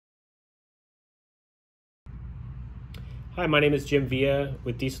Hi, my name is Jim Villa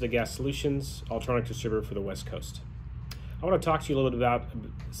with Diesel to Gas Solutions, Altronic distributor for the West Coast. I want to talk to you a little bit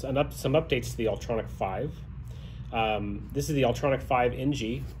about some updates to the Altronic 5. This is the Altronic 5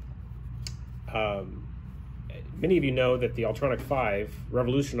 NG. Many of you know that the Altronic 5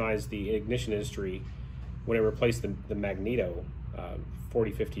 revolutionized the ignition industry when it replaced the Magneto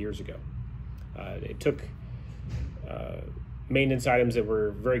 40, 50 years ago. It took maintenance items that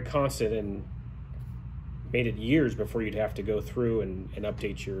were very constant and made it years before you'd have to go through and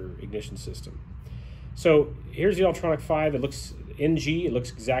update your ignition system. So here's the Altronic 5. It looks NG. It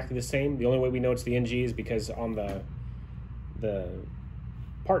looks exactly the same. The only way we know it's the NG is because on the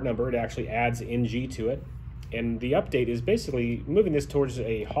part number it actually adds NG to it. And the update is basically moving this towards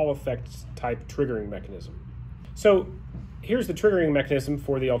a Hall effect type triggering mechanism. So here's the triggering mechanism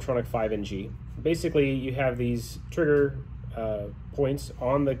for the Altronic 5 NG. Basically you have these trigger points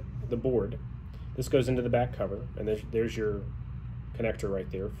on the board. This goes into the back cover, and there's your connector right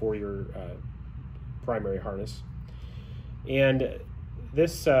there for your primary harness. And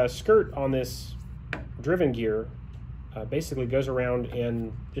this skirt on this driven gear basically goes around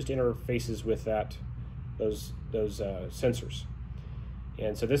and just interfaces with those sensors.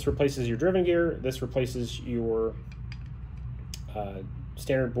 And so this replaces your driven gear, this replaces your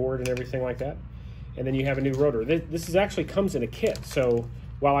standard board and everything like that. And then you have a new rotor. This actually comes in a kit, so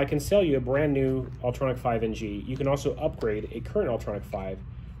while I can sell you a brand new Altronic 5 NG, you can also upgrade a current Altronic 5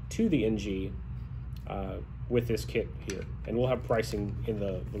 to the NG with this kit here. And we'll have pricing in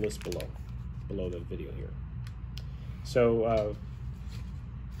the list below the video here. So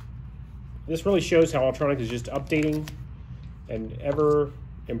this really shows how Altronic is just updating and ever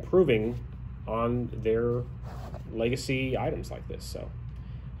improving on their legacy items like this. So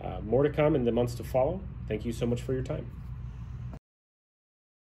more to come in the months to follow. Thank you so much for your time.